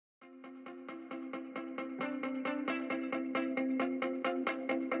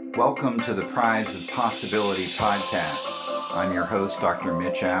Welcome to the Prize of Possibility podcast. I'm your host, Dr.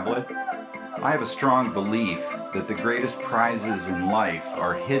 Mitch Ablett. I have a strong belief that the greatest prizes in life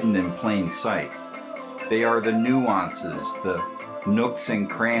are hidden in plain sight. They are the nuances, the nooks and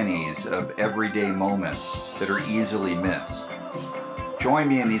crannies of everyday moments that are easily missed. Join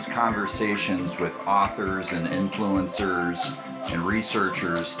me in these conversations with authors and influencers and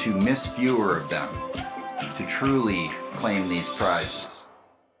researchers to miss fewer of them, to truly claim these prizes.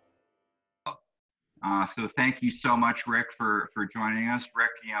 So thank you so much, Rick, for joining us. Rick,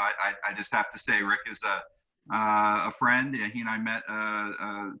 I just have to say, Rick is a friend. He and I met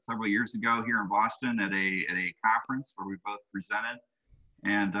several years ago here in Boston at a conference where we both presented.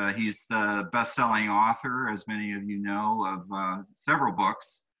 And he's the best-selling author, as many of you know, of several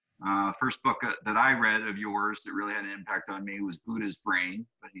books. First book that I read of yours that really had an impact on me was Buddha's Brain.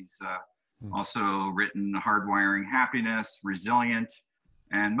 But he's also written Hardwiring Happiness, Resilient,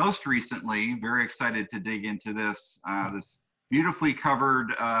 and most recently, very excited to dig into this beautifully covered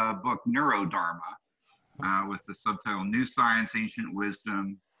book, Neurodharma, with the subtitle New Science, Ancient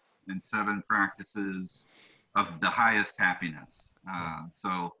Wisdom, and 7 Practices of the Highest Happiness.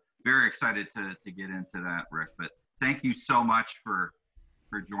 So very excited to get into that, Rick. But thank you so much for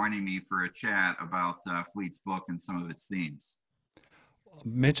joining me for a chat about Fleet's book and some of its themes.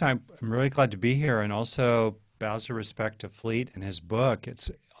 Mitch, I'm really glad to be here, and also bows of respect to Fleet and his book.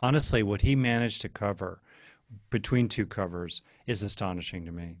 It's honestly what he managed to cover between 2 covers is astonishing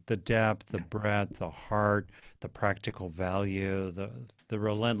to me. The depth, the breadth, the heart, the practical value, the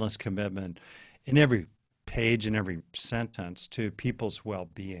relentless commitment in every page and every sentence to people's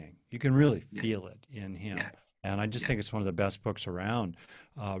well-being. You can really feel it in him. And I just think it's one of the best books around,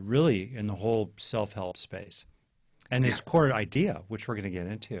 really in the whole self-help space. And his core idea, which we're going to get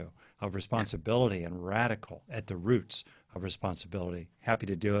into, of responsibility and radical at the roots of responsibility. Happy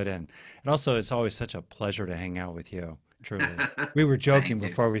to do it. And also, it's always such a pleasure to hang out with you, truly. We were joking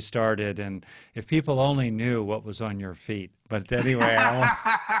before we started, and if people only knew what was on your feet. But anyway,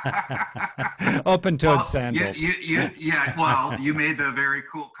 open-toed sandals. Well, you made the very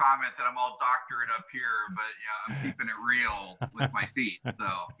cool comment that I'm all doctorate up here, but I'm keeping it real with my feet. So,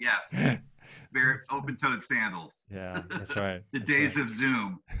 yes. Very open-toed sandals. Yeah, that's right. The days of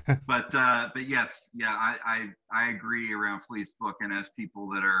Zoom. But yes, I agree around Fleet's book, and as people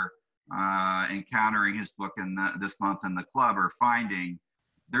that are encountering his book in this month in the club are finding,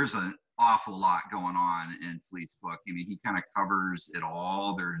 there's an awful lot going on in Fleet's book. I mean, he kind of covers it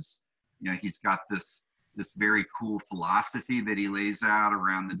all. There's, he's got this very cool philosophy that he lays out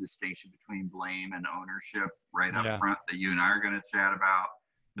around the distinction between blame and ownership right up front that you and I are going to chat about.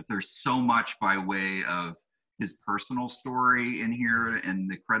 But there's so much by way of his personal story in here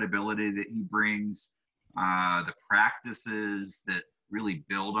and the credibility that he brings, the practices that really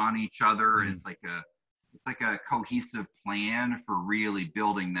build on each other. And it's like a cohesive plan for really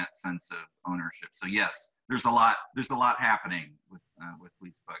building that sense of ownership. So yes, there's a lot happening with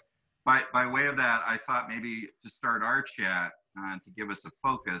Fleet's book. By way of that, I thought maybe to start our chat, to give us a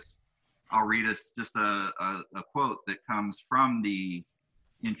focus, I'll read us just a quote that comes from the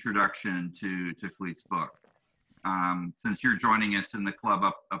introduction to Fleet's book. Since you're joining us in the club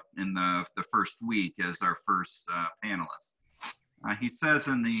up in the first week as our first panelist. He says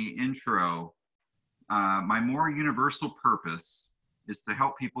in the intro, my more universal purpose is to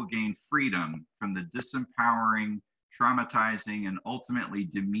help people gain freedom from the disempowering, traumatizing, and ultimately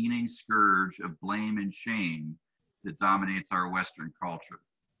demeaning scourge of blame and shame that dominates our Western culture.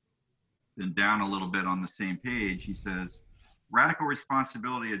 Then down a little bit on the same page, he says, radical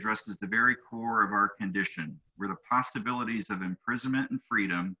responsibility addresses the very core of our condition, where the possibilities of imprisonment and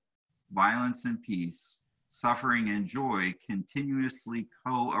freedom, violence and peace, suffering and joy continuously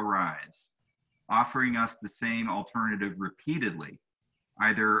co-arise, offering us the same alternative repeatedly: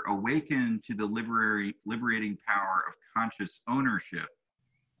 either awaken to the liberating power of conscious ownership,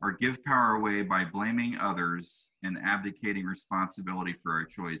 or give power away by blaming others and abdicating responsibility for our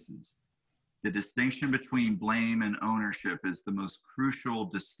choices. The distinction between blame and ownership is the most crucial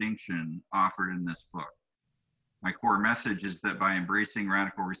distinction offered in this book. My core message is that by embracing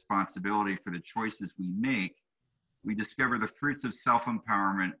radical responsibility for the choices we make, we discover the fruits of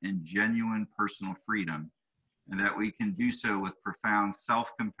self-empowerment and genuine personal freedom, and that we can do so with profound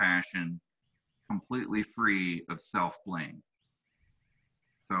self-compassion, completely free of self-blame.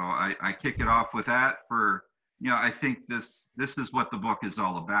 So I kick it off with that for, I think this is what the book is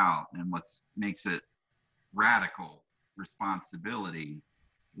all about, and what makes it radical responsibility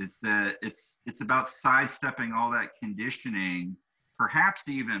is that it's about sidestepping all that conditioning perhaps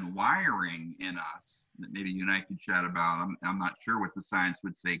even wiring in us that maybe you and I could chat about. I'm not sure what the science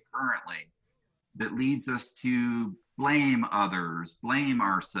would say currently, that leads us to blame others, blame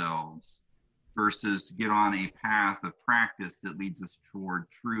ourselves, versus get on a path of practice that leads us toward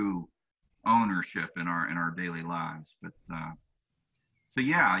true ownership in our daily lives. But so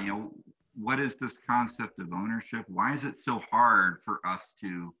yeah, what is this concept of ownership? Why is it so hard for us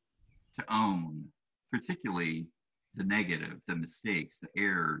to own, particularly the negative, the mistakes, the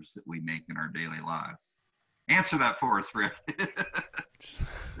errors that we make in our daily lives? Answer that for us, Rick.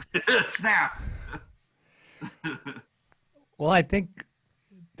 Snap. Well, I think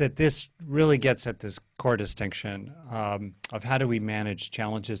that this really gets at this core distinction of how do we manage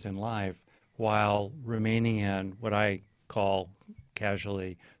challenges in life while remaining in what I call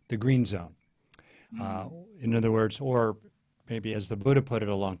casually the green zone. In other words, or maybe as the Buddha put it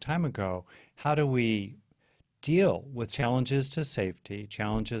a long time ago, how do we deal with challenges to safety,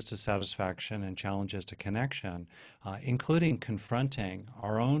 challenges to satisfaction, and challenges to connection, including confronting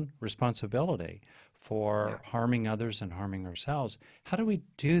our own responsibility for harming others and harming ourselves? How do we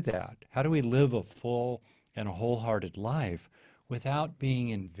do that? How do we live a full and a wholehearted life without being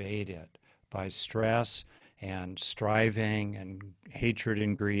invaded by stress and striving and hatred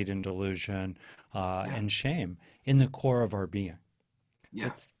and greed and delusion and shame in the core of our being?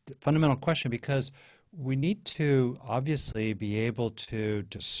 That's the fundamental question, because we need to obviously be able to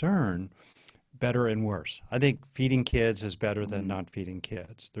discern better and worse. I think feeding kids is better than not feeding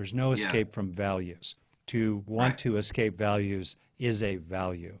kids. There's no escape from values. To want to escape values is a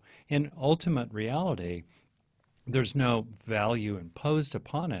value. In ultimate reality, there's no value imposed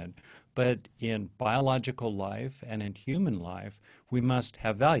upon it, but in biological life and in human life, we must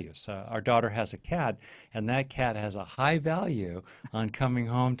have values. Our daughter has a cat, and that cat has a high value on coming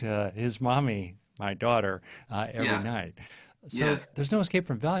home to his mommy, my daughter, every night. So there's no escape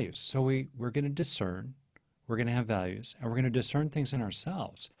from values. So we're going to discern, we're going to have values, and we're going to discern things in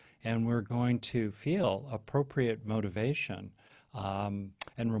ourselves. And we're going to feel appropriate motivation and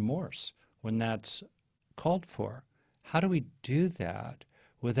remorse when that's called for. How do we do that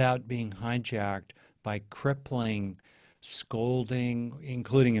without being hijacked by crippling scolding,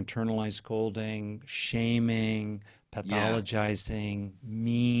 including internalized scolding, shaming, pathologizing,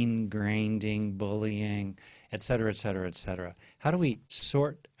 mean grinding, bullying, et cetera, et cetera, et cetera? How do we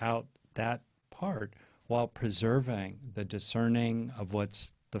sort out that part while preserving the discerning of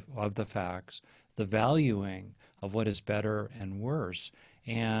of the facts, the valuing of what is better and worse,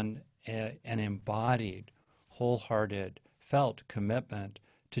 and an embodied, wholehearted, felt commitment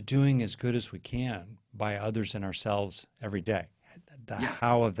to doing as good as we can by others and ourselves every day? The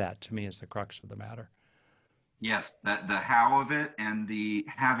how of that, to me, is the crux of the matter. Yes, the how of it, and the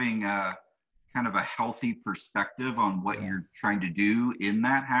having a kind of a healthy perspective on what you're trying to do in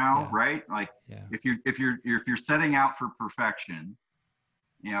that how, right? Like if you're setting out for perfection,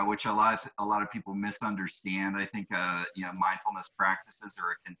 which a lot of people misunderstand. I think mindfulness practices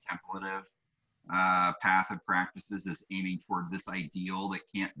are a contemplative path of practices, is aiming toward this ideal that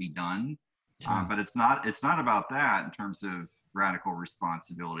can't be done. But it's not about that in terms of radical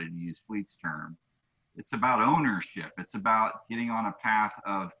responsibility, to use Fleet's term. It's about ownership. It's about getting on a path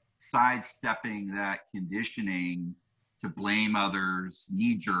of sidestepping that conditioning to blame others,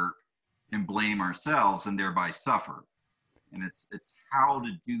 knee jerk, and blame ourselves, and thereby suffer. And it's how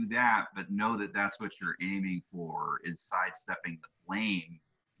to do that, but know that that's what you're aiming for, is sidestepping the blame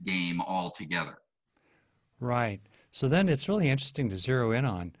game altogether. Right. So then it's really interesting to zero in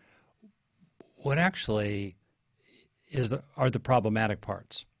on what actually are the problematic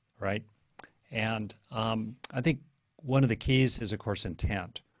parts, right? And I think one of the keys is, of course,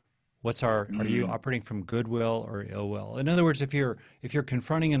 intent. Are you operating from goodwill or ill will? In other words, if you're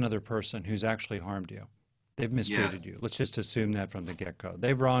confronting another person who's actually harmed you, they've mistreated you. Let's just assume that from the get-go.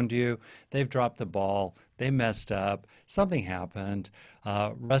 They've wronged you. They've dropped the ball. They messed up. Something happened.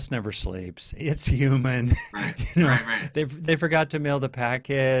 Russ never sleeps. It's human. Right. They forgot to mail the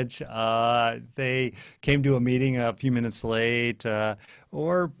package. They came to a meeting a few minutes late.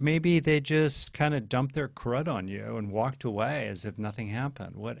 Or maybe they just kind of dumped their crud on you and walked away as if nothing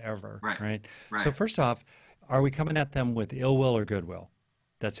happened. Whatever. Right. So first off, are we coming at them with ill will or goodwill?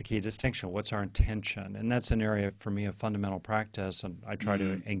 That's a key distinction. What's our intention? And that's an area for me of fundamental practice, and I try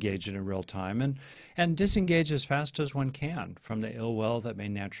to engage in real time and disengage as fast as one can from the ill will that may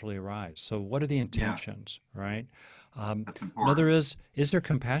naturally arise. So what are the intentions, right? That's important. Another is there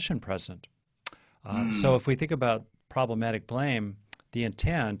compassion present? So if we think about problematic blame, the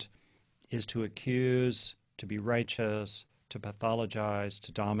intent is to accuse, to be righteous, to pathologize,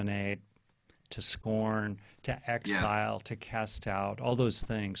 to dominate, to scorn, to Yeah. exile, to cast out, all those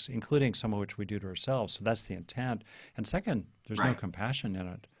things, including some of which we do to ourselves. So that's the intent. And second, there's no Right. compassion in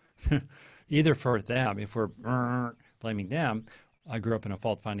it, either for them, if we're blaming them. I grew up in a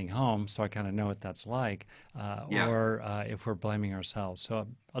fault finding home, so I kind of know what that's like, Yeah. or if we're blaming ourselves. So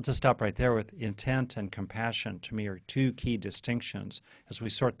I'll just stop right there with intent and compassion, to me, are two key distinctions as we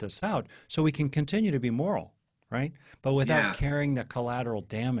sort this out so we can continue to be moral, right? But without Yes. carrying the collateral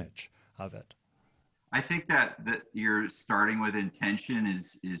damage of it. I think that you're starting with intention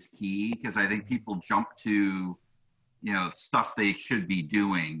is key, because I think Mhm. people jump to, stuff they should be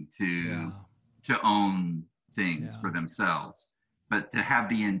doing Yeah, to own things yeah, for themselves. But to have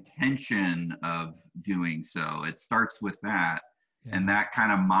the intention of doing so, it starts with that, and yeah. that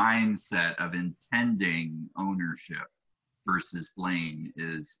kind of mindset of intending ownership versus blame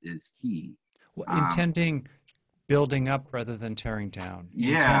is key. Well, Um, intending building up rather than tearing down,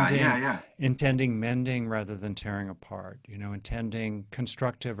 yeah, yeah, yeah. intending mending rather than tearing apart, intending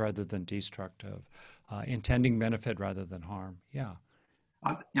constructive rather than destructive, intending benefit rather than harm. Yeah.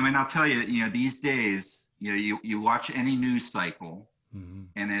 I'll tell you, these days, you watch any news cycle, Hmm.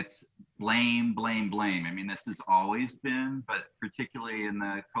 and it's blame, blame, blame. I mean, this has always been, but particularly in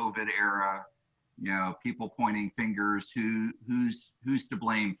the COVID era, people pointing fingers. Who's to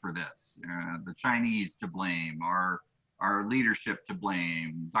blame for this? The Chinese to blame, our leadership to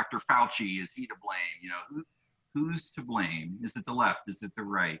blame. Dr. Fauci, is he to blame? Who's to blame? Is it the left? Is it the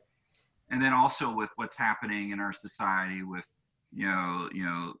right? And then also with what's happening in our society with you know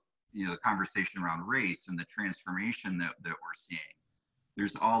you know the conversation around race and the transformation that we're seeing.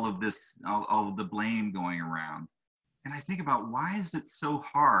 There's all of this, all of the blame going around, and I think about, why is it so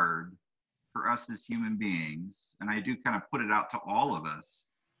hard for us as human beings, and I do kind of put it out to all of us,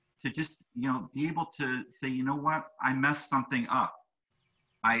 to just be able to say, what, I messed something up.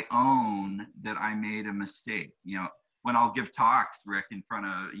 I own that I made a mistake. When I'll give talks, Rick, in front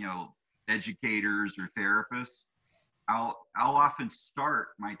of educators or therapists, I'll often start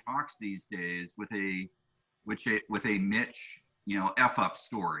my talks these days with a Mitch f up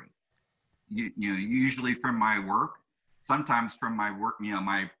story. Usually from my work, sometimes from my work,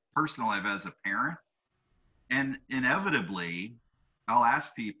 my personal life as a parent, and inevitably, I'll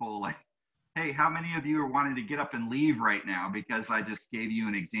ask people like, "Hey, how many of you are wanting to get up and leave right now because I just gave you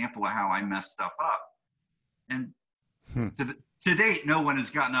an example of how I messed stuff up?" And Hmm. to date, no one has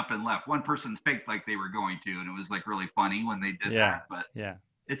gotten up and left. One person faked like they were going to, and it was like really funny when they did Yeah. that. But Yeah.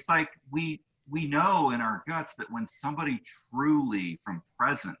 it's like we know in our guts that when somebody truly from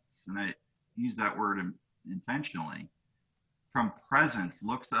presence, and I use that word intentionally, from presence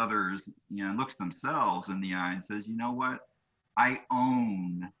looks themselves in the eye and says, "You know what? I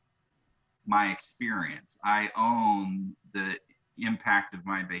own my experience. I own the impact of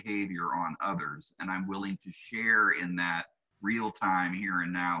my behavior on others, and I'm willing to share in that real time here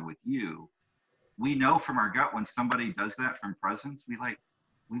and now with you." We know from our gut when somebody does that from presence, we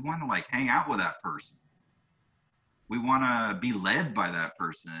want to like hang out with that person. We want to be led by that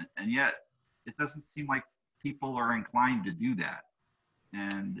person, and yet it doesn't seem like people are inclined to do that,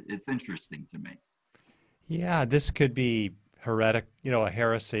 and it's interesting to me. Yeah, this could be heretic, a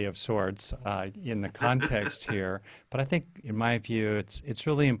heresy of sorts in the context here. But I think, in my view, it's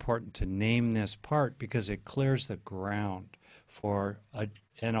really important to name this part because it clears the ground for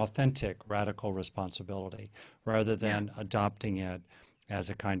an authentic radical responsibility rather Yeah, than adopting it as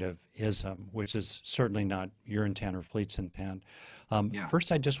a kind of ism, which is certainly not your intent or Fleet's intent. yeah.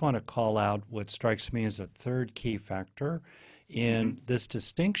 First, I just want to call out what strikes me as a third key factor Hmm. in this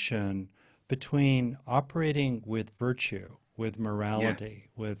distinction between operating with virtue, with Yeah, morality,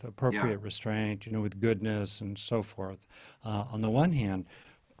 with yeah. appropriate restraint, with goodness and so forth, on the one hand,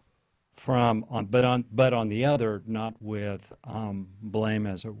 but on the other, not with blame,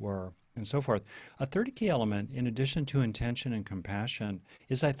 as it were, and so forth. A third key element, in addition to intention and compassion,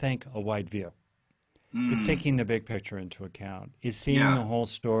 is, I think, a wide view. It's Mm, taking the big picture into account. Is seeing yeah, the whole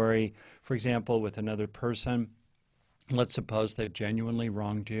story, for example, with another person. Let's suppose they've genuinely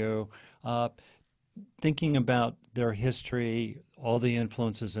wronged you. Uh, Thinking about their history, all the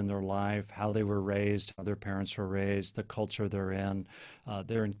influences in their life, how they were raised, how their parents were raised, the culture they're in,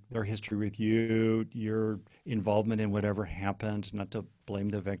 their history with you, your involvement in whatever happened, not to blame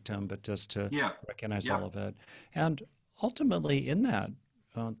the victim, but just to yeah, recognize yeah. all of it. And ultimately, in that,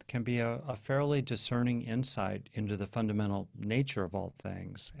 can be a fairly discerning insight into the fundamental nature of all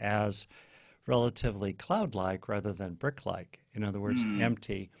things as relatively cloud-like rather than brick-like. In other words, Mm,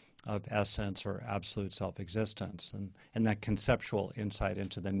 empty of essence or absolute self-existence, and that conceptual insight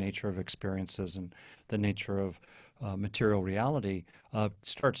into the nature of experiences and the nature of material reality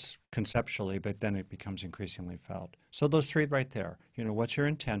starts conceptually, but then it becomes increasingly felt. So those three right there, what's your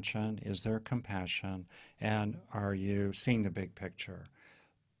intention? Is there compassion? And are you seeing the big picture?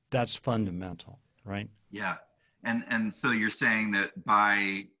 That's fundamental, right? Yeah. And so you're saying that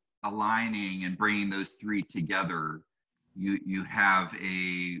by aligning and bringing those three together, you have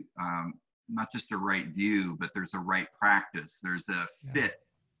a not just a right view, but there's a right practice. There's a Yeah, fit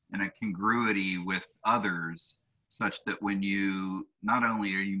and a congruity with others, such that when you not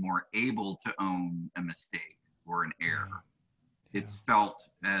only are you more able to own a mistake or an yeah, error, yeah, it's felt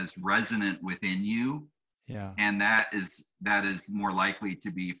as resonant within you, yeah. and that is more likely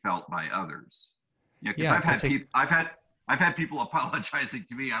to be felt by others. Because Yeah, because I've had people apologizing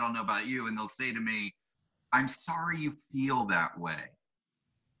to me. I don't know about you, and they'll say to me, "I'm sorry you feel that way,"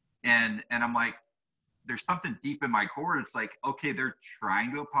 and I'm like, there's something deep in my core. It's like, okay, they're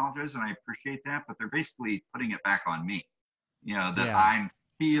trying to apologize, and I appreciate that, but they're basically putting it back on me. That yeah, I'm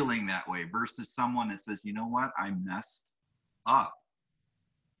feeling that way versus someone that says, you know what, I messed up.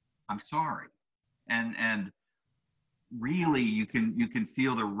 I'm sorry, and really you can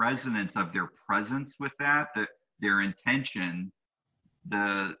feel the resonance of their presence with that their intention,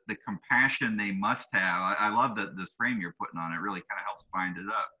 the compassion they must have. I love that this frame you're putting on it really kind of helps bind it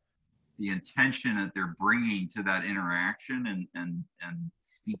up. The intention that they're bringing to that interaction, and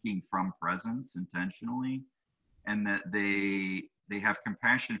speaking from presence intentionally, and that they have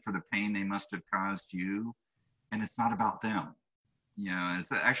compassion for the pain they must have caused you, and it's not about them.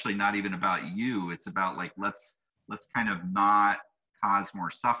 It's actually not even about you. It's about, like, let's kind of not cause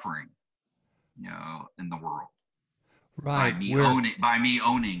more suffering, in the world, by right. me We're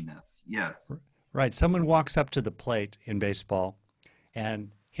owning this. Yes. right. Someone walks up to the plate in baseball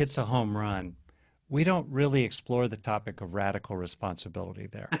and hits a home run. We don't really explore the topic of radical responsibility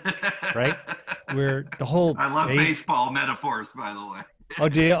there, right? Where the whole I love base. baseball metaphors, by the way. Oh,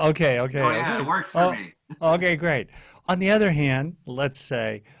 do you? Okay, Oh okay, yeah, it okay. works for Oh, me. okay, great. On the other hand, let's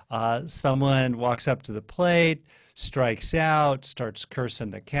say someone walks up to the plate, strikes out, starts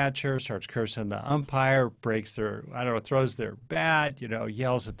cursing the catcher, starts cursing the umpire, breaks their, I don't know, throws their bat,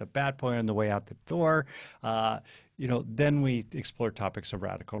 yells at the bat boy on the way out the door. Uh, then we explore topics of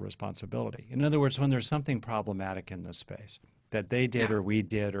radical responsibility. In other words, when there's something problematic in this space that they did Yeah. or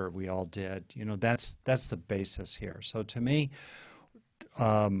we all did, that's the basis here. So to me,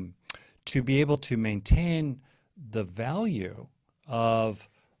 um, to be able to maintain the value of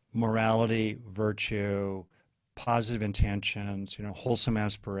morality, virtue, positive intentions, wholesome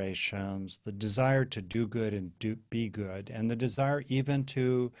aspirations, the desire to do good and be good, and the desire even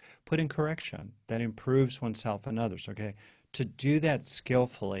to put in correction that improves oneself and others. Okay, to do that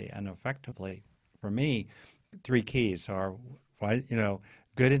skillfully and effectively, for me, three keys are,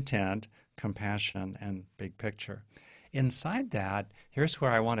 good intent, compassion, and big picture. Inside that, here's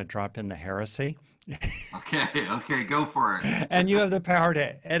where I want to drop in the heresy. Okay. Okay. Go for it. And you have the power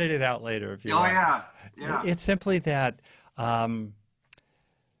to edit it out later if you Oh want. yeah. Yeah. It's simply that um,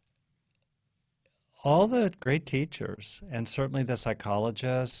 all the great teachers, and certainly the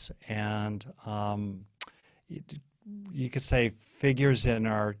psychologists, and you could say figures in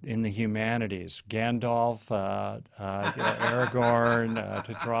the humanities, Gandalf, Aragorn,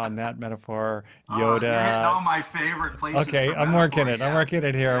 to draw on that metaphor, Oh, you're hitting Yoda. all my favorite places Okay, for I'm working metaphor. it. I'm Yeah. working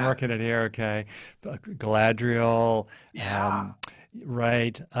it here. I'm Yeah. working it here. Okay, Galadriel, Yeah. um,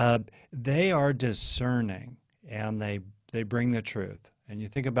 right? They are discerning, and they bring the truth. And you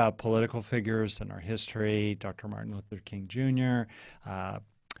think about political figures in our history, Dr. Martin Luther King Jr., uh,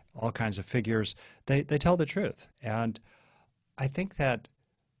 all kinds of figures. They tell the truth, and I think that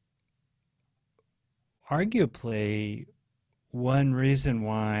arguably one reason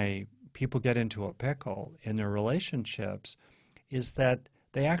why people get into a pickle in their relationships is that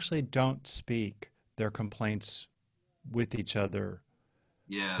they actually don't speak their complaints with each other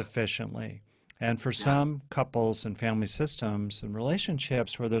Yes. sufficiently. And for Yeah. some couples and family systems and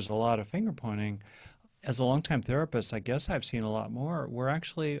relationships where there's a lot of finger pointing, as a longtime therapist, I guess I've seen a lot more where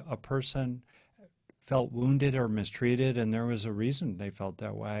actually a person felt wounded or mistreated and there was a reason they felt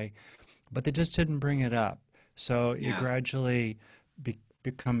that way, but they just didn't bring it up. So it Yes. gradually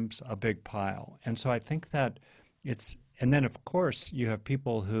becomes a big pile. And so I think that and then of course you have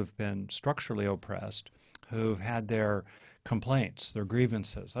people who've been structurally oppressed, who've had their complaints, their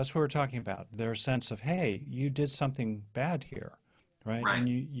grievances. That's what we're talking about. Their sense of, hey, you did something bad here, right? Right.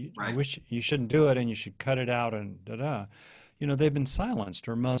 And I Right. wish you shouldn't do it and you should cut it out and da da. They've been silenced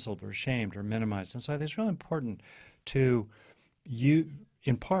or muzzled or shamed or minimized. And so I think it's really important to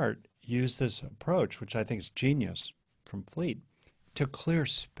in part, use this approach, which I think is genius from Fleet, to clear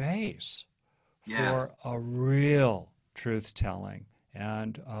space Yes. for a real truth telling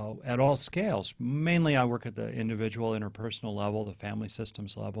and at all scales. Mainly, I work at the individual, interpersonal level, the family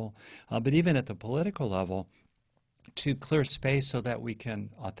systems level, but even at the political level, to clear space so that we can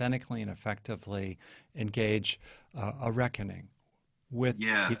authentically and effectively engage a reckoning with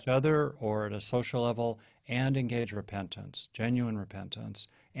Yes. each other or at a social level and engage repentance, genuine repentance,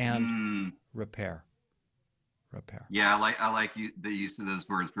 and Mm. repair. Repair. Yeah, I like the use of those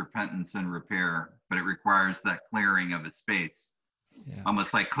words, repentance and repair, but it requires that clearing of a space, Yeah,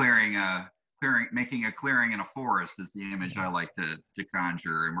 almost like making a clearing in a forest is the image yeah, I like to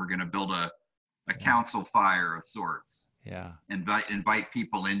conjure. And we're going to build a yeah, council fire of sorts, yeah. invite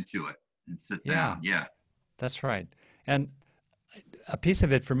people into it and sit Yeah, down. Yeah. that's right. And a piece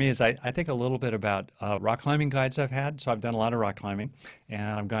of it for me is I think a little bit about rock climbing guides I've had. So I've done a lot of rock climbing and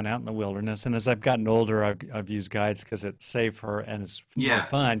I've gone out in the wilderness. And as I've gotten older, I've used guides because it's safer and it's more Yeah.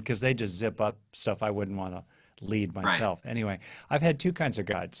 fun because they just zip up stuff I wouldn't want to lead Right. myself. Anyway, I've had two kinds of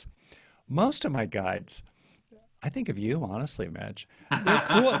guides. Most of my guides, I think of you, honestly, Mitch. They're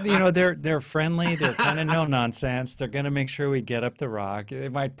cool. You know, they're friendly. They're kind of no nonsense. They're going to make sure we get up the rock. They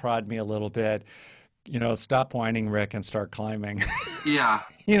might prod me a little bit. You know, stop whining, Rick, and start climbing. Yeah.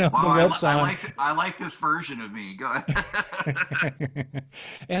 You know, Well, the rope's on. I like this version of me. Go ahead.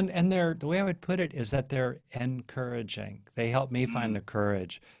 And they're the way I would put it is that they're encouraging. They help me find Mm. the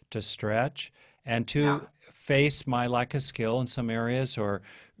courage to stretch and Yeah. to face my lack of skill in some areas or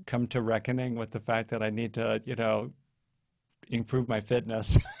come to reckoning with the fact that I need to, you know, improve my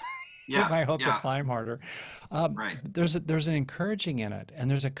fitness if Yeah. I hope to Yeah. climb harder. Right. There's an encouraging in it, and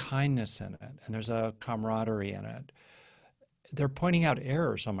there's a kindness in it, and there's a camaraderie in it. They're pointing out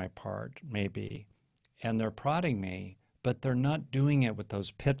errors on my part, maybe, and they're prodding me, but they're not doing it with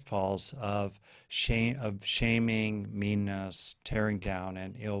those pitfalls of shame, of shaming, meanness, tearing down,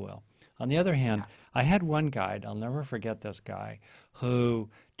 and ill will. On the other hand, Yeah. I had one guide, I'll never forget this guy, who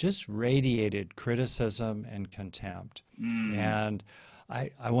just radiated criticism and contempt. Mm. And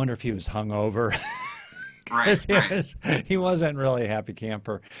I wonder if he was hungover Right. because Right. he wasn't really a happy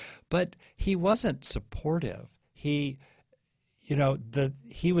camper, but he wasn't supportive. You know,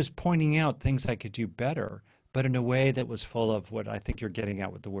 he was pointing out things I could do better, but in a way that was full of what I think you're getting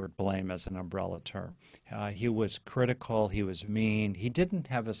at with the word blame as an umbrella term. He was critical, he was mean, he didn't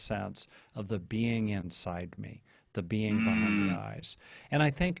have a sense of the being inside me, the being behind the Mm. eyes. And I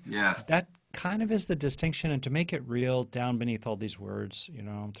think Yes. that kind of is the distinction. And to make it real down beneath all these words, you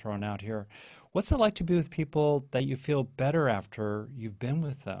know, I'm throwing out here, what's it like to be with people that you feel better after you've been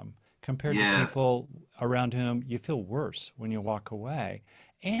with them compared to Yes. people around whom you feel worse when you walk away?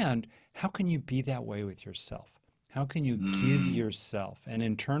 And how can you be that way with yourself? How can you give Mm. yourself and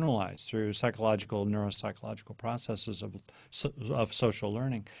internalize through psychological, neuropsychological processes of social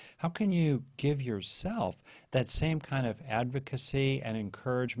learning? How can you give yourself that same kind of advocacy and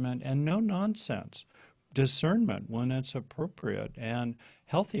encouragement and no nonsense discernment when it's appropriate and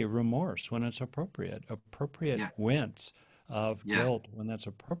healthy remorse when it's appropriate, appropriate Yeah. wince of Yes. guilt when that's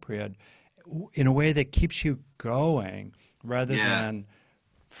appropriate, in a way that keeps you going rather Yes. than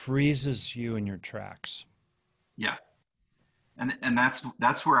freezes you in your tracks. Yeah. And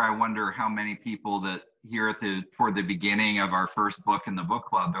that's where I wonder how many people that here at the toward the beginning of our first book in the book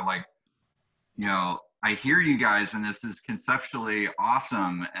club, they're like, I hear you guys and this is conceptually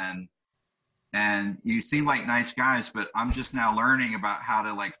awesome and you seem like nice guys, but I'm just now learning about how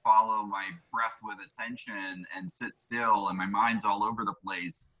to like follow my breath with attention and sit still and my mind's all over the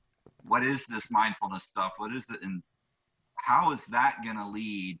place. What is this mindfulness stuff? What is it? And how is that going to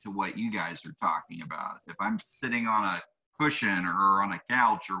lead to what you guys are talking about? If I'm sitting on a cushion or on a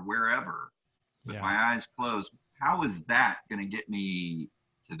couch or wherever with Yeah. my eyes closed, how is that going to get me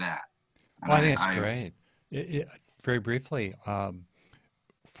to that? And Well, I think it's I great. Very briefly,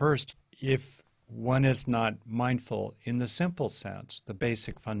 first, if one is not mindful in the simple sense, the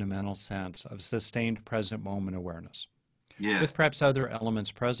basic fundamental sense of sustained present moment awareness, yes, with perhaps other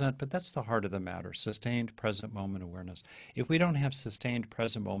elements present, but that's the heart of the matter, sustained present moment awareness. If we don't have sustained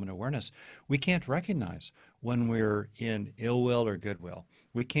present moment awareness, we can't recognize when we're in ill will or goodwill.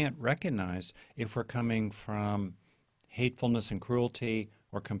 We can't recognize if we're coming from hatefulness and cruelty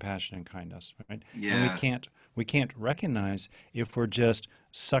or compassion and kindness, right? And yes, we can't recognize if we're just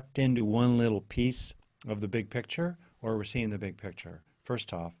sucked into one little piece of the big picture or we're seeing the big picture,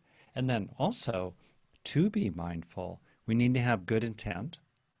 first off. And then also, to be mindful, we need to have good intent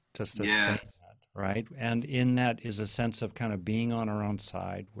to sustain yes, that, right? And in that is a sense of kind of being on our own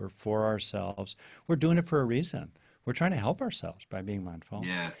side. We're for ourselves. We're doing it for a reason. We're trying to help ourselves by being mindful.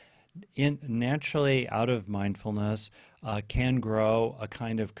 yes. in naturally out of mindfulness can grow a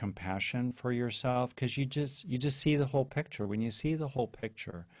kind of compassion for yourself because you just see the whole picture. When you see the whole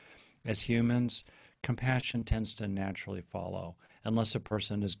picture as humans, compassion tends to naturally follow unless a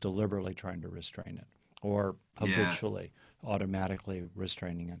person is deliberately trying to restrain it or Yes. habitually automatically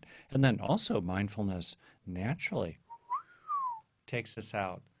restraining it. And then also mindfulness naturally takes us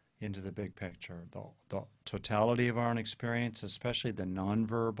out into the big picture, the totality of our own experience, especially the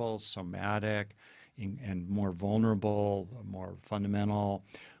nonverbal, somatic, and more vulnerable, more fundamental,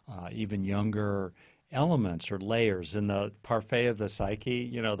 even younger elements or layers in the parfait of the psyche,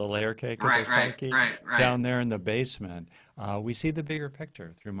 the layer cake of the Right, right, psyche right, right. down there in the basement. We see the bigger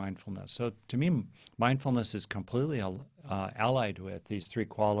picture through mindfulness. So to me, mindfulness is completely allied with these three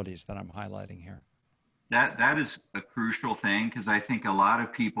qualities that I'm highlighting here. That is a crucial thing because I think a lot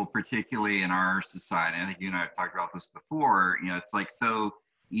of people, particularly in our society, I think you and I have talked about this before, it's like so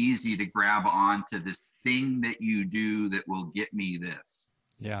easy to grab onto this thing that you do that will get me this.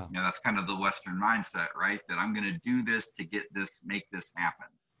 Yeah. That's kind of the Western mindset, right? That I'm going to do this to get this, make this happen.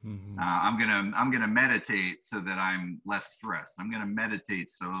 Hmm. I'm gonna meditate so that I'm less stressed. I'm gonna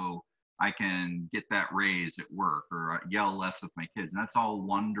meditate so I can get that raise at work or yell less with my kids. And that's all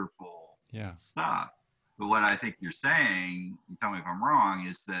wonderful Yeah. stuff. But what I think you're saying, you tell me if I'm wrong,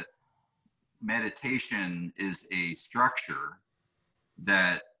 is that meditation is a structure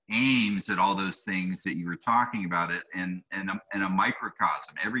that aims at all those things that you were talking about it in a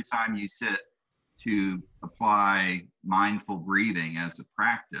microcosm. Every time you sit to apply mindful breathing as a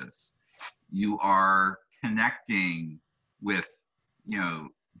practice, you are connecting with, you know,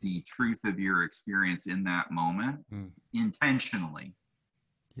 the truth of your experience in that moment Mm. intentionally.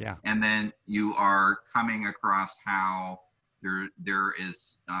 Yeah. And then you are coming across how there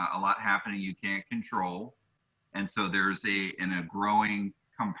is a lot happening you can't control, and so there's a growing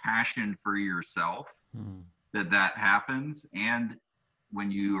compassion for yourself Mm. that happens. And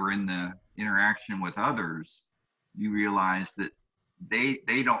when you are in the interaction with others, you realize that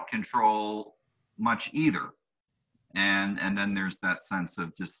they don't control much either. And then there's that sense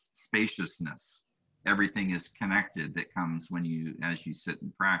of just spaciousness. Everything is connected that comes when you as you sit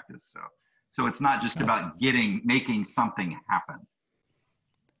and practice. So it's not just Oh, about making something happen.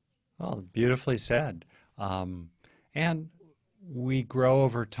 well, beautifully said. Um, and we grow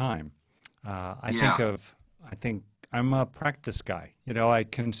over time. Yeah, I think I'm a practice guy. I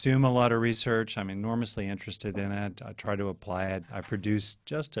consume a lot of research. I'm enormously interested in it. I try to apply it. I produce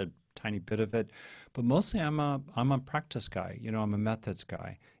just a tiny bit of it, but mostly I'm a practice guy. I'm a methods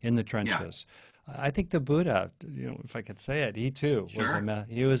guy in the yeah, trenches. I think the Buddha, if I could say it, he too was sure.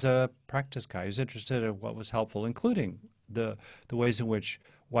 he was a practice guy. He was interested in what was helpful, including the ways in which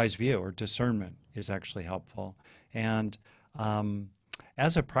wise view or discernment is actually helpful. And um,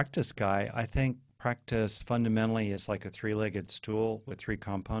 as a practice guy, I think practice fundamentally is like a three-legged stool with three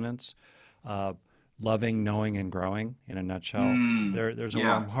components. Uh, Loving, knowing, and growing in a nutshell. There's a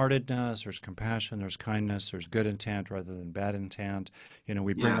Yeah, warm-heartedness, there's compassion, there's kindness, there's good intent rather than bad intent.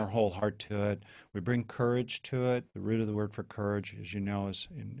 We bring yes, our whole heart to it. We bring courage to it. The root of the word for courage, as you know,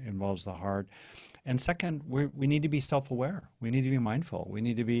 involves the heart. And second, we need to be self-aware. We need to be mindful. We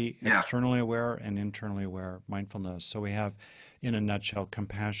need to be yeah, externally aware and internally aware, mindfulness. So we have, in a nutshell,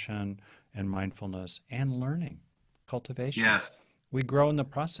 compassion and mindfulness and learning, cultivation. yes. We grow in the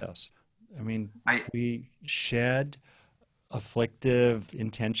process. I mean, I we shed afflictive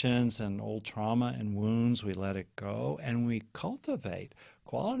intentions and old trauma and wounds. We let it go and we cultivate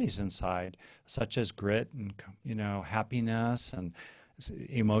qualities inside, such as grit and, happiness and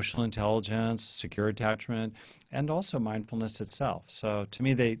emotional intelligence, secure attachment, and also mindfulness itself. So to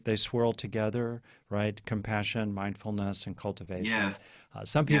me, they swirl together, right? Compassion, mindfulness, and yes, cultivation.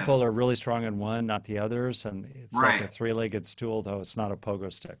 Some yes. people are really strong in one, not the others, and it's like Right. a three-legged stool, though it's not a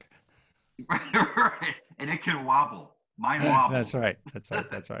pogo stick. Right. And it can wobble. Mine That's wobbles. right. That's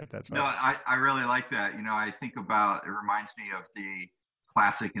right. That's right. That's No, right. I really like that. I think about, it reminds me of the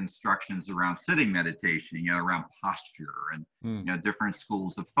classic instructions around sitting meditation, around posture and, Mm. different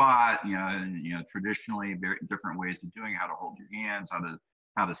schools of thought, and, traditionally very different ways of doing how to hold your hands,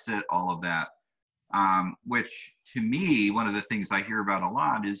 how to sit, all of that. Which to me, one of the things I hear about a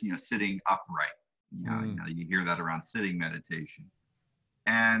lot is, sitting upright. Mm. You hear that around sitting meditation.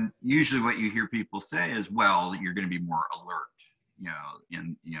 And usually what you hear people say is, well, you're going to be more alert,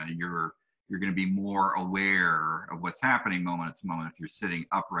 and you're going to be more aware of what's happening moment to moment if you're sitting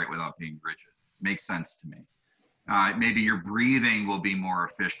upright without being rigid. Makes sense to me. Maybe your breathing will be more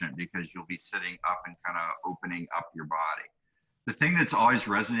efficient because you'll be sitting up and kind of opening up your body. The thing that's always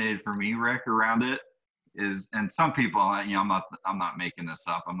resonated for me, Rick, around it and some people, I'm not making this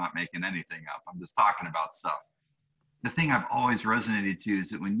up. I'm not making anything up. I'm just talking about stuff. The thing I've always resonated to is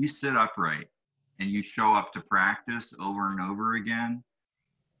that when you sit upright and you show up to practice over and over again,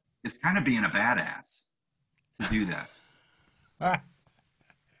 it's kind of being a badass to do that. Ah,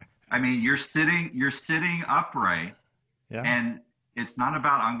 I mean, you're sitting upright, yeah, and it's not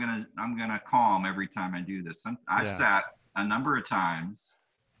about I'm gonna calm every time I do this. I've yeah, sat a number of times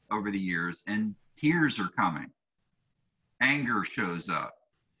over the years, and tears are coming, anger shows up,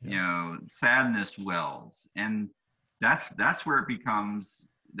 yeah, sadness wells, and that's where it becomes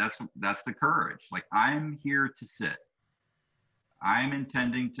that's the courage. Like, I'm here to sit. I'm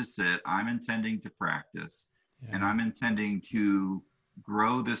intending to sit. I'm intending to practice, and yeah, I'm intending to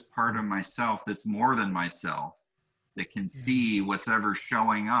grow this part of myself that's more than myself, that can yeah, see what's ever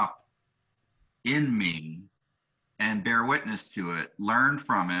showing up in me and bear witness to it, learn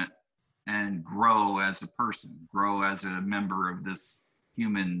from it, and grow as a person, grow as a member of this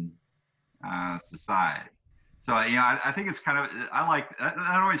human society. So, I think it's kind of, I like that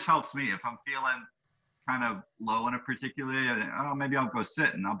always helps me if I'm feeling kind of low in a particular area. Oh, maybe I'll go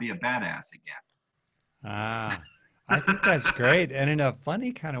sit and I'll be a badass Ah, I think again. that's great, and in a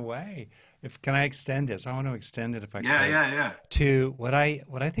funny kind of way. If can I extend this? I want to extend it if I Yeah, could yeah, yeah, to what I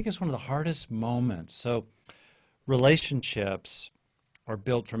think is one of the hardest moments. So relationships are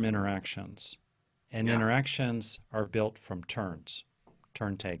built from interactions, and yeah. interactions are built from turn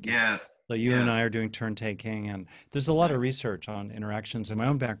taking. Yes, So you and yes, I are doing turn taking, and there's a lot of right. research on interactions. And my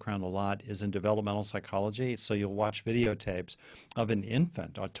own background a lot is in developmental psychology. So you'll watch videotapes of an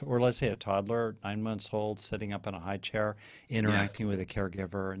infant, or let's say a toddler, 9 months old, sitting up in a high chair, Yes. interacting with a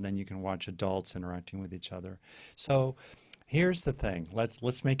caregiver, and then you can watch adults interacting with each other. So here's the thing.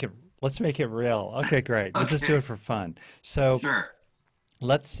 Let's make it real. Okay, great. We'll just do Okay, it for fun. So sure.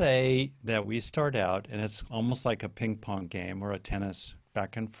 let's say that we start out, and it's almost like a ping pong game or a tennis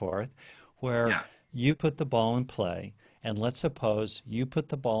back and forth, where Yeah. you put the ball in play, and let's suppose you put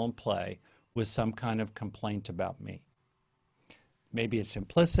the ball in play with some kind of complaint about me. Maybe it's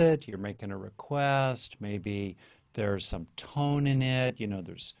implicit, you're making a request, maybe there's some tone in it,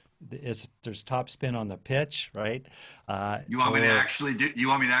 there's topspin on the pitch, right? Or You want me to actually do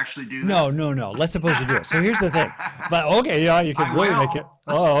this? no, no, no. Let's suppose you do it. So here's the thing. But okay, yeah, you could I really make will. it.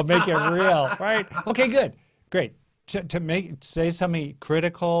 Oh, make it real, right? Okay, good, great. To say something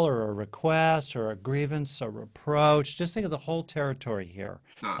critical or a request or a grievance or reproach. Just think of the whole territory here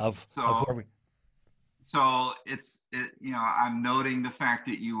So, of so, where we. I'm noting the fact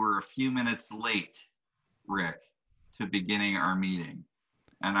that you were a few minutes late, Rick, to beginning our meeting,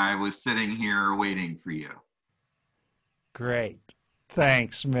 and I was sitting here waiting for you. Great.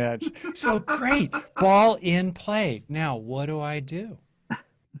 Thanks, Mitch. So great. Ball in play. Now, what do I do?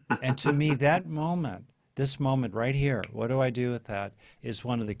 And to me, that moment, this moment right here, what do I do with that is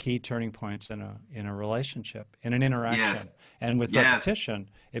one of the key turning points in a relationship, in an Yes, interaction. And with yes, repetition,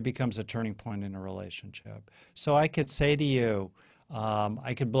 it becomes a turning point in a relationship. So I could say to you,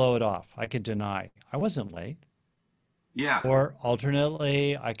 I could blow it off. I could deny. I wasn't late. yeah, Or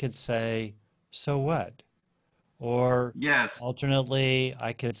alternately, I could say, so what? Or yes. alternately,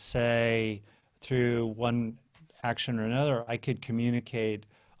 I could say through one action or another, I could communicate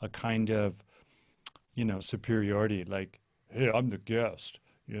a kind of superiority, like, hey, I'm the guest,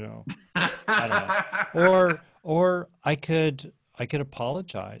 you know, I don't know. Or I could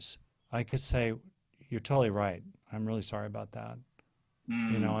apologize. I could say, you're totally right. I'm really sorry about that.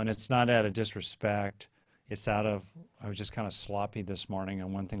 Mm, And it's not out of disrespect. It's out of, I was just kind of sloppy this morning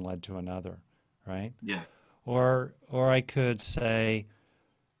and one thing led to another, right? yes. Or I could say,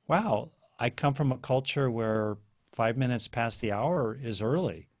 wow, I come from a culture where 5 minutes past the hour is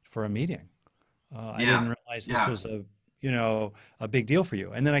early for a meeting. I Yeah, didn't realize this yeah, was a big deal for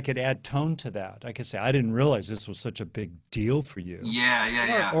you. And then I could add tone to that. I could say, I didn't realize this was such a big deal for you. yeah, yeah,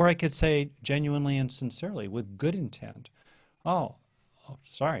 Or, yeah. or I could say genuinely and sincerely with good intent, oh,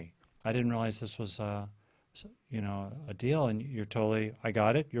 sorry, I didn't realize this was, a deal. And you're totally, I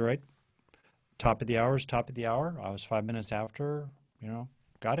got it. You're right. Top of the hour is top of the hour. I was 5 minutes after, you know,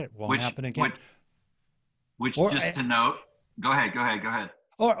 got it. Won't Which, happen again. which, which, Or just to note. Go ahead, go ahead, go ahead.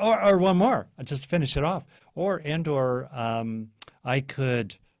 or one more, just to finish it off. Or I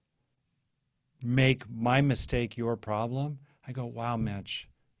could make my mistake your problem. I go, wow, Mitch,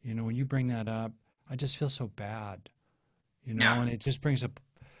 when you bring that up, I just feel so bad, Yeah. and it just brings up,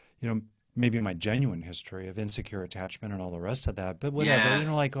 you know, maybe my genuine history of insecure attachment and all the rest of that. But whatever, Yes.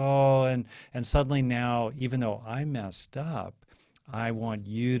 like, oh, and suddenly now, even though I messed up, I want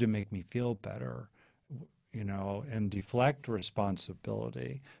you to make me feel better, and deflect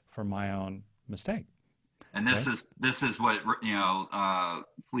responsibility for my own mistake. And right? this is what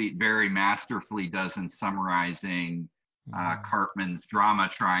Fleet very masterfully does in summarizing Mm. Cartman's drama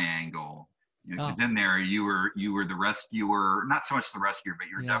triangle. Oh, Because in there you were the rescuer, not so much the rescuer, but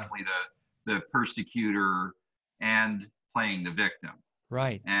you're yeah, definitely the persecutor and playing the victim.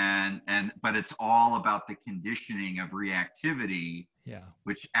 right. And but it's all about the conditioning of reactivity, Yeah,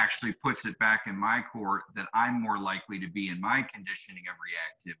 which actually puts it back in my court that I'm more likely to be in my conditioning of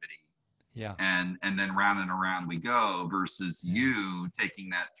reactivity, yeah, and then round and around we go, versus yeah, you taking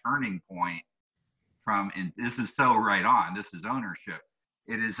that turning point from, and this is so right on, this is ownership.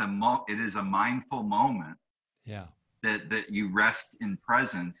 It is a mindful moment yeah, that you rest in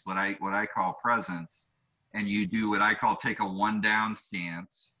presence, what I call presence, and you do what I call take a one down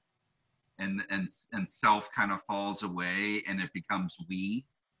stance, and self kind of falls away and it becomes we.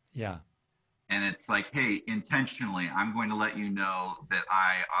 yeah. And it's like, hey, intentionally I'm going to let you know that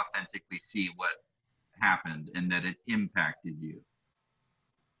I authentically see what happened and that it impacted you.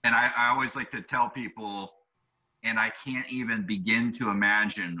 And I always like to tell people, and I can't even begin to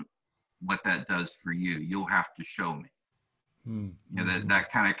imagine what that does for you. You'll have to show me. Mm, That mm-hmm.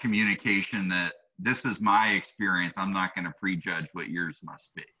 that kind of communication, that this is my experience. I'm not going to prejudge what yours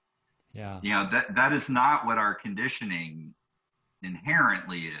must be. Yeah, That is not what our conditioning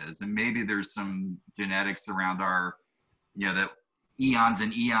inherently is. And maybe there's some genetics around our, that eons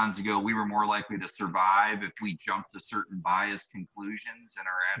and eons ago we were more likely to survive if we jumped to certain biased conclusions and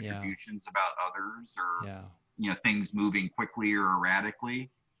our yeah, attributions about others, or yeah, things moving quickly or erratically.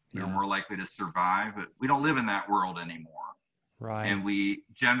 We were yeah. more likely to survive, but we don't live in that world anymore. Right. And we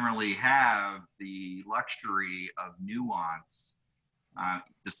generally have the luxury of nuance,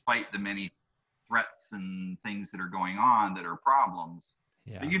 despite the many threats and things that are going on that are problems.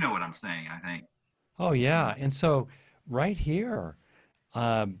 But Yeah. you know what I'm saying, I think. Oh, yeah. And so right here,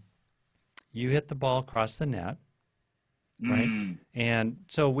 um, you hit the ball across the net, right? Mm, And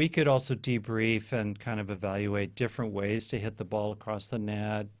so we could also debrief and kind of evaluate different ways to hit the ball across the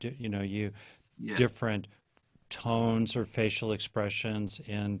net. You yes. different tones or facial expressions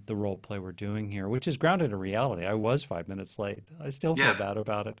in the role play we're doing here, which is grounded in reality. I was 5 minutes late. I still feel Yes. bad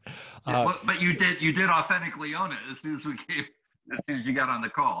about it. Yeah, Uh, well, but you did authentically own it as soon as you got on the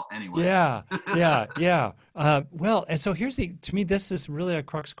call. Anyway. yeah, yeah, yeah. Well, and so to me, this is really a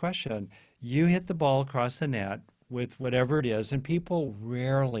crux question. You hit the ball across the net with whatever it is, and people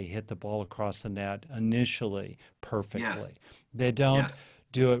rarely hit the ball across the net initially Yes. perfectly. They don't Yes.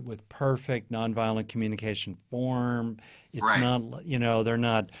 do it with perfect nonviolent communication form. It's Right. not, they're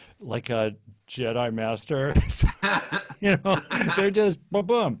not like a Jedi master. They're just boom,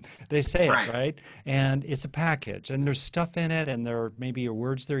 boom. They say it, Right. right? And it's a package, and there's stuff in it, and there maybe are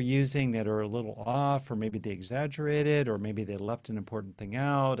words they're using that are a little off, or maybe they exaggerated, or maybe they left an important thing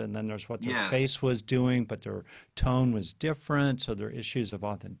out. And then there's what their Yes. face was doing, but their tone was different. So there are issues of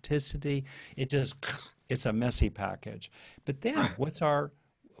authenticity. It just, it's a messy package. But then Right. what's our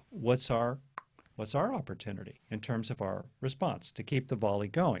what's our opportunity in terms of our response to keep the volley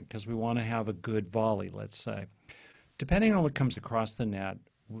going? Because we want to have a good volley, let's say. Depending on what comes across the net,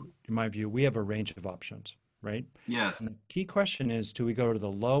 in my view, we have a range of options, right? Yes. And the key question is, do we go to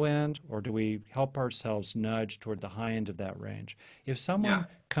the low end or do we help ourselves nudge toward the high end of that range? If Yeah. someone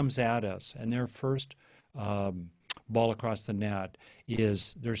comes at us and their first um, ball across the net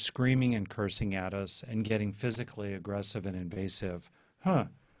is they're screaming and cursing at us and getting physically aggressive and invasive,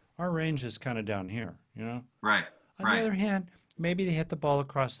 our range is kind of down here. Right. On the Right. other hand, maybe they hit the ball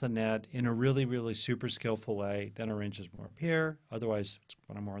across the net in a really, really super skillful way. Then our range is more up here. Otherwise, it's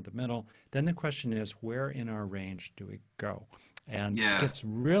kind of more in the middle. Then the question is, where in our range do we go? And it Yes. gets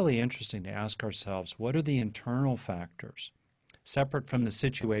really interesting to ask ourselves, what are the internal factors, separate from the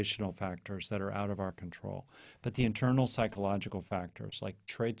situational factors that are out of our control, but the internal psychological factors like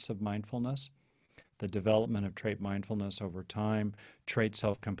traits of mindfulness, the development of trait mindfulness over time, trait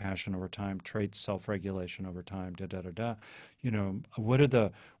self-compassion over time, trait self-regulation over time, da da da da. What are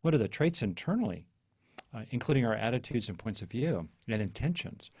the traits internally, including our attitudes and points of view and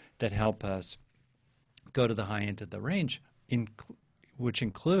intentions that help us go to the high end of the range, which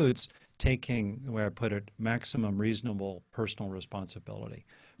includes taking, the way I put it, maximum reasonable personal responsibility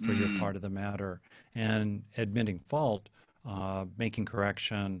for your Mm, part of the matter and admitting fault, making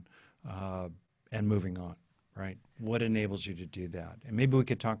correction, uh, and moving on, right? What enables you to do that? And maybe we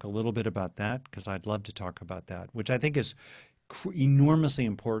could talk a little bit about that because I'd love to talk about that, which I think is enormously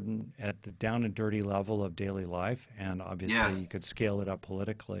important at the down and dirty level of daily life. And obviously, yes. you could scale it up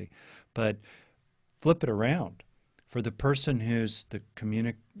politically, but flip it around for the person who's the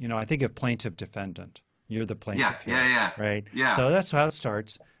I think of plaintiff defendant. You're the Yeah. plaintiff Yeah. here, Yeah. right? Yeah. So that's how it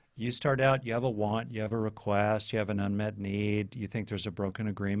starts. You start out, you have a want, you have a request, you have an unmet need, you think there's a broken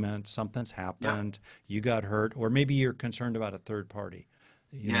agreement, something's Yep. happened, you got hurt, or maybe you're concerned about a third party.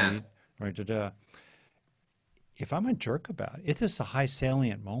 You know, Yes. you, right, if I'm a jerk about it, this is a high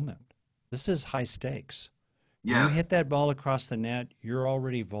salient moment. This is high stakes. You Yes. hit that ball across the net, you're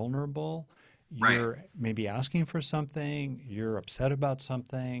already vulnerable. Right. You're maybe asking for something, you're upset about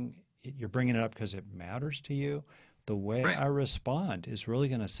something, you're bringing it up because it matters to you. The way Right. I respond is really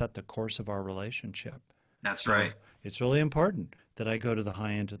going to set the course of our relationship. That's right. So it's really important that I go to the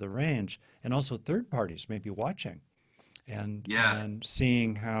high end of the range, and also third parties may be watching Yes. and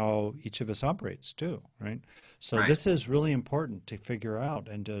seeing how each of us operates too, right? So Right. this is really important to figure out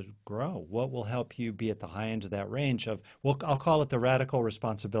and to grow. What will help you be at the high end of that range of, well, I'll call it the radical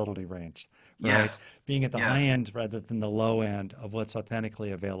responsibility range, Yes. right? Being at the Yes. high end rather than the low end of what's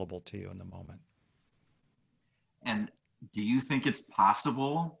authentically available to you in the moment. And do you think it's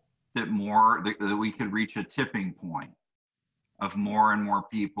possible that we could reach a tipping point of more and more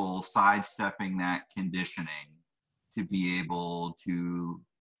people sidestepping that conditioning to be able to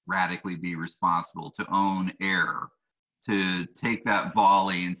radically be responsible, to own error, to take that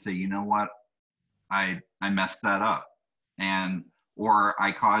volley and say, you know what, I messed that up, and or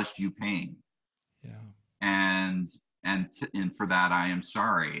I caused you pain, Yeah, and and for that I am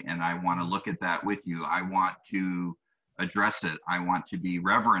sorry, and I want to yeah, look at that with you. I want to address it. I want to be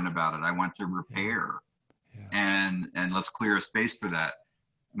reverent about it. I want to yeah, repair, yeah. and let's clear a space for that.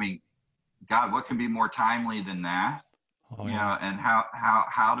 I mean, God, what can be more timely than that? Oh, You yeah. know, and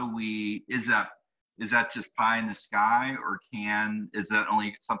how do we, is that just pie in the sky, or is that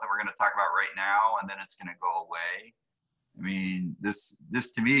only something we're going to talk about right now and then it's going to go away? I mean,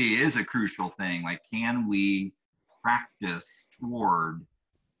 this to me is a crucial thing. Like, can we practice toward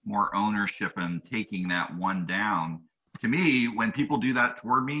more ownership and taking that one down? To me, when people do that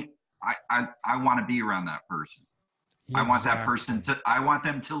toward me, I want to be around that person. Yeah, exactly. I want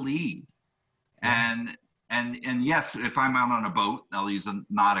them to lead. Yeah, And yes, if I'm out on a boat, I'll use a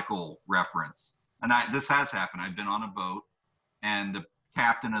nautical reference. And this has happened. I've been on a boat, and the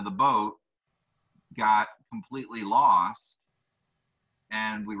captain of the boat got completely lost,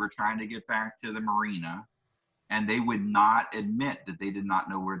 and we were trying to get back to the marina, and they would not admit that they did not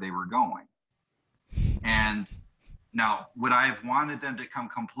know where they were going. And now, would I have wanted them to come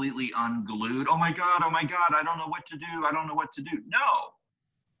completely unglued? Oh my God, I don't know what to do. I don't know what to do. No.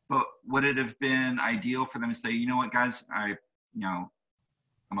 But would it have been ideal for them to say, you know what, guys, you know,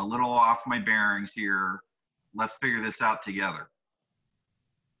 I'm a little off my bearings here. Let's figure this out together.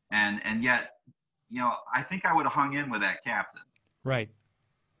 And yet, I think I would have hung in with that captain. right.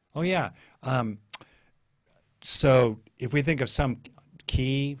 Oh, yeah. Um, So if we think of some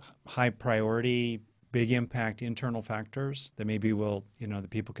key, high priority, big impact internal factors that maybe the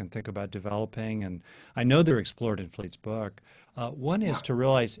people can think about developing, and I know they're explored in Fleet's book. One is Yeah. to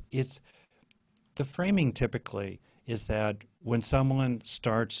realize it's the framing typically is that when someone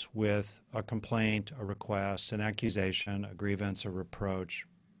starts with a complaint, a request, an accusation, a grievance, a reproach,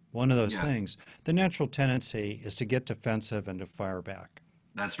 one of those Yes. things, the natural tendency is to get defensive and to fire back.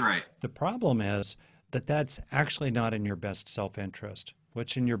 That's right. The problem is that that's actually not in your best self-interest.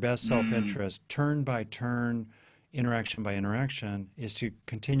 What's in your best Mm, self-interest, turn by turn, interaction by interaction, is to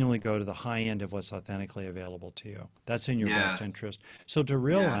continually go to the high end of what's authentically available to you. That's in your best yes. interest. So to Yes.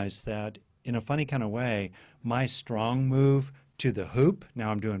 realize that in a funny kind of way, my strong move to the hoop,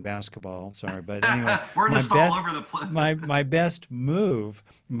 now I'm doing basketball, sorry, but anyway, We're my just all best over the place. my best move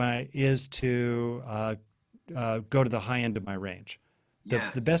is to go to the high end of my range. The,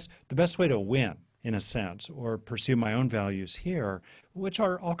 Yes. the best the best way to win, in a sense, or pursue my own values here, which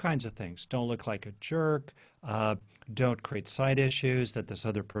are all kinds of things. Don't look like a jerk. Uh, don't create side issues that this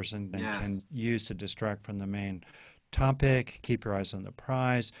other person then Yes. can use to distract from the main topic. Keep your eyes on the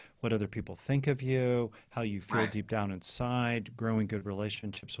prize, what other people think of you, how you feel Right. deep down inside, growing good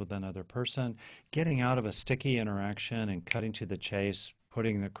relationships with another person, getting out of a sticky interaction and cutting to the chase,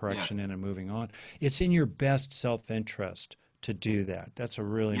 putting the Yes. correction in and moving on. It's in your best self-interest to do that. That's a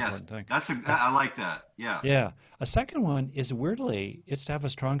really Yes. important thing. Uh, I like that. Yeah. yeah. A second one is weirdly, it's to have a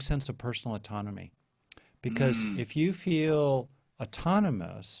strong sense of personal autonomy. Because Mm, if you feel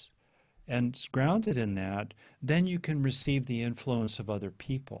autonomous and grounded in that, then you can receive the influence of other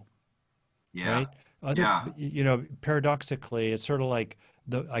people, yeah. right? Other, Yeah. paradoxically, it's sort of like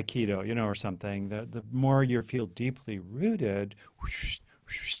the Aikido, or something. The more you feel deeply rooted,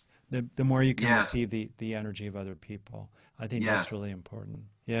 the more you can Yes. receive the energy of other people. I think Yes. that's really important.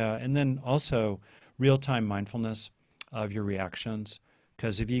 Yeah, and then also real-time mindfulness of your reactions,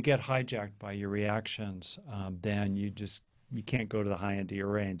 because if you get hijacked by your reactions, then you can't go to the high end of your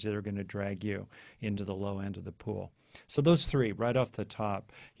range. They're going to drag you into the low end of the pool. So those three right off the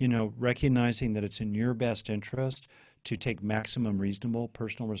top, recognizing that it's in your best interest to take maximum reasonable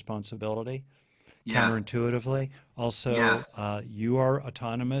personal responsibility Yes. counterintuitively. Yes. Also, you are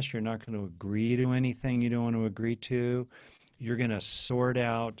autonomous. You're not going to agree to anything you don't want to agree to. You're going to sort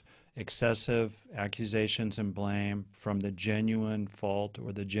out excessive accusations and blame from the genuine fault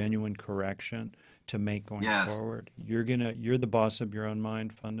or the genuine correction to make going Yes. forward. You're the boss of your own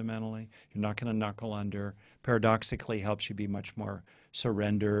mind fundamentally. You're not going to knuckle under. Paradoxically helps you be much more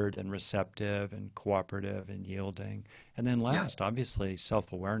surrendered and receptive and cooperative and yielding. And then Yes. last, obviously,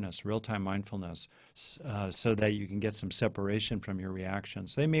 self-awareness, real-time mindfulness, so that you can get some separation from your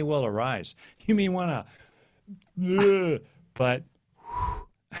reactions. They may well arise. You may want to, but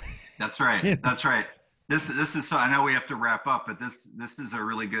That's right. you know, That's right. This is so. I know we have to wrap up, but this is a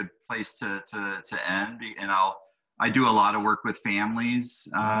really good place to end. And I do a lot of work with families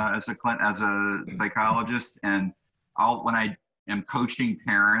yeah, as a psychologist, and when I am coaching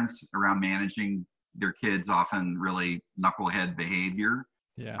parents around managing their kids, often really knucklehead behavior.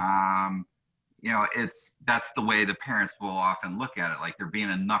 yeah, Um, that's the way the parents will often look at it, like they're being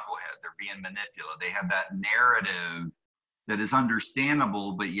a knucklehead, they're being manipulative. They have that narrative that is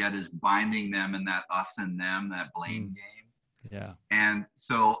understandable, but yet is binding them in that us and them, that blame mm, game. yeah, And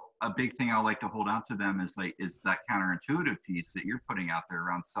so a big thing I like to hold out to them is that counterintuitive piece that you're putting out there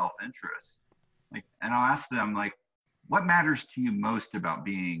around self-interest. Like, and I'll ask them, like, what matters to you most about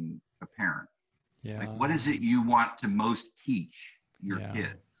being a parent? Like, yeah, what is it you want to most teach your yeah,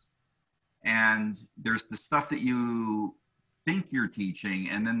 kids? And there's the stuff that you think you're teaching,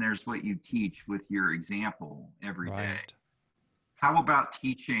 and then there's what you teach with your example every day. right. How about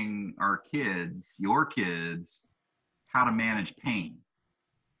teaching our kids, your kids, how to manage pain?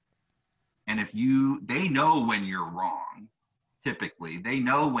 And they know when you're wrong, typically, they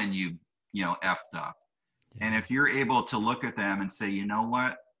know when effed up. And Yeah, if you're able to look at them and say, you know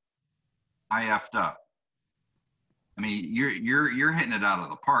what, I effed up. I mean, you're hitting it out of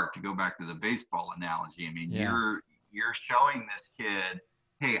the park, to go back to the baseball analogy. I mean, yeah, you're showing this kid,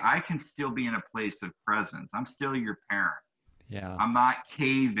 hey, I can still be in a place of presence. I'm still your parent. yeah, I'm not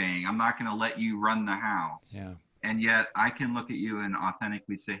caving. I'm not going to let you run the house. yeah, And yet I can look at you and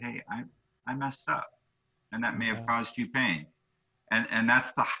authentically say, hey, I messed up. And that may have yeah, caused you pain. And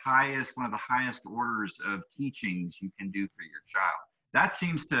that's one of the highest orders of teachings you can do for your child. That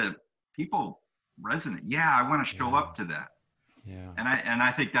seems to people resonate. Yeah, I want to show yeah, up to that. yeah, And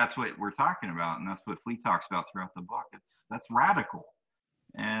I think that's what we're talking about. And that's what Fleet talks about throughout the book. That's radical.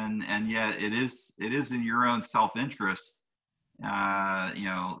 And yet it is in your own self-interest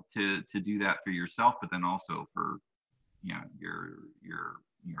to do that for yourself, but then also for your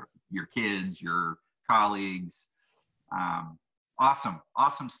kids, your colleagues.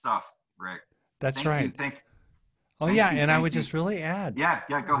 Awesome stuff, Rick. that's Thank you. right. Oh Thank yeah, you. and I Thank would you. just really add, Yeah.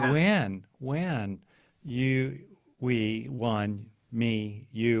 Go ahead. when you, we, one, me,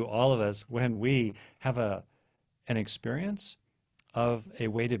 you, all of us, when we have an experience of a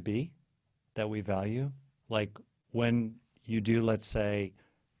way to be that we value, like when you do, let's say,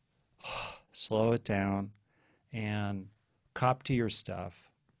 slow it down and cop to your stuff,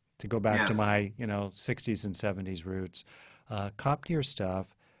 to go back to Yes. my, 60s and 70s roots, cop to your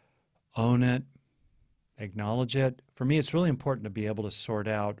stuff, own it, acknowledge it. For me, it's really important to be able to sort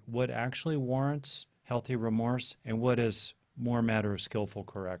out what actually warrants healthy remorse and what is more a matter of skillful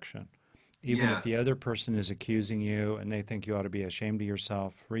correction. Even if Yes. the other person is accusing you and they think you ought to be ashamed of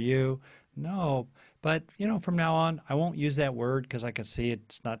yourself, for you, no. But, from now on, I won't use that word because I can see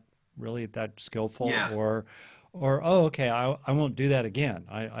it's not really that skillful, Yes. or oh, okay, I won't do that again.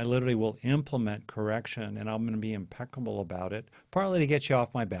 I literally will implement correction and I'm going to be impeccable about it, partly to get you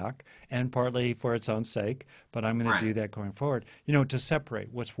off my back and partly for its own sake, but I'm going to Right. do that going forward, to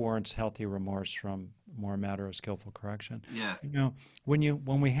separate what warrants healthy remorse from more a matter of skillful correction. Yes.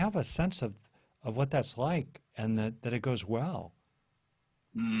 When we have a sense of what that's like and that it goes well,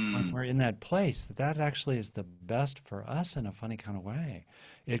 when Mm. we're in that place, that actually is the best for us in a funny kind of way.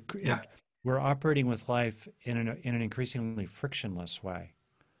 It Yeah. it we're operating with life in an increasingly frictionless way,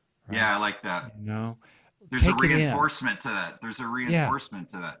 right? Yeah. I like that. You know, There's a take it in. reinforcement to that. There's a Yeah,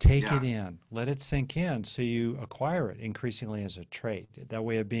 reinforcement to that. take Yeah. it in. Let it sink in so you acquire it increasingly as a trait. That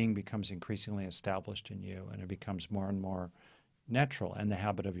way of being becomes increasingly established in you and it becomes more and more natural and the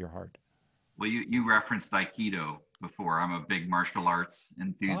habit of your heart. Well, you referenced Aikido before. I'm a big martial arts Oh,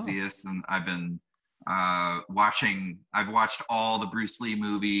 enthusiast, and I've been watching. I've watched all the Bruce Lee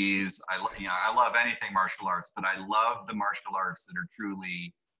movies. I love anything martial arts, but I love the martial arts that are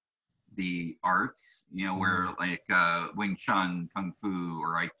truly the arts, where like Wing Chun, Kung Fu,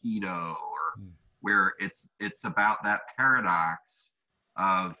 or Aikido, or where it's about that paradox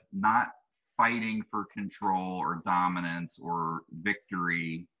of not fighting for control or dominance or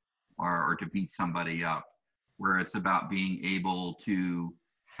victory, or to beat somebody up, where it's about being able to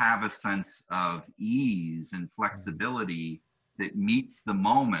have a sense of ease and flexibility that meets the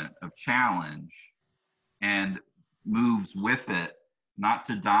moment of challenge and moves with it, not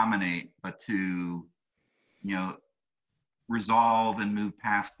to dominate, but to, resolve and move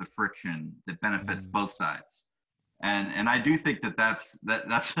past the friction that benefits both sides. And I do think that's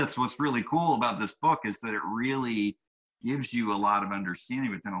what's really cool about this book, is that it really gives you a lot of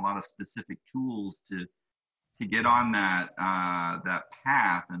understanding, but then a lot of specific tools to get on that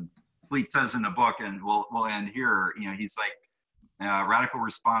path. And Fleet says in the book, and we'll end here, he's like, radical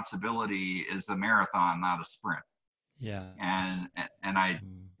responsibility is a marathon, not a sprint. Yeah. And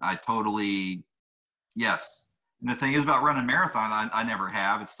I totally, yes. And the thing is about running marathon, I never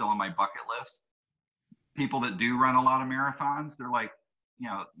have. It's still on my bucket list. People that do run a lot of marathons, they're like,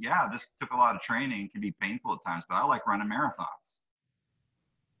 yeah, this took a lot of training, can be painful at times, but I like running marathons.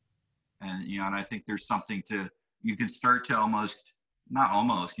 And, and I think there's something you can start to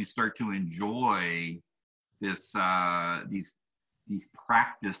you start to enjoy this, these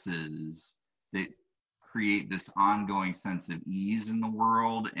practices that create this ongoing sense of ease in the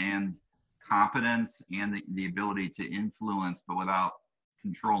world and competence and the ability to influence, but without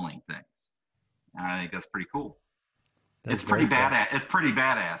controlling things. And I think that's pretty cool. It's pretty badass. It's pretty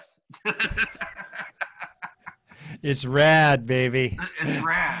badass. It's rad, baby. It's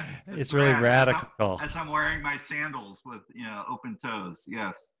rad. It's really radical. As I'm wearing my sandals with open toes.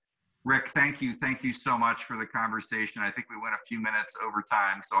 Yes. Rick, thank you so much for the conversation. I think we went a few minutes over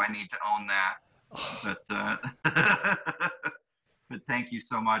time, so I need to own that. But thank you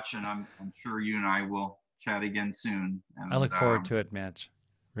so much, and I'm sure you and I will chat again soon. And I look forward to it, Mitch.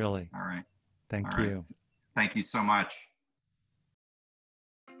 Really. All right. Thank you. Thank you so much.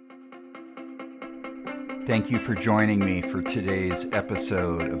 Thank you for joining me for today's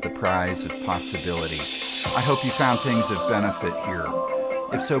episode of The Prize of Possibility. I hope you found things of benefit here.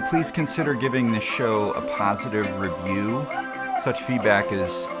 If so, please consider giving this show a positive review. Such feedback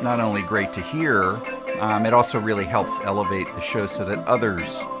is not only great to hear, it also really helps elevate the show so that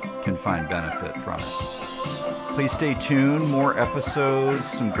others can find benefit from it. Please stay tuned. More episodes,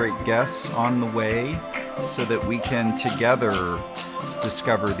 some great guests on the way, so that we can together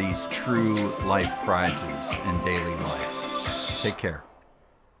discover these true life prizes in daily life. Take care.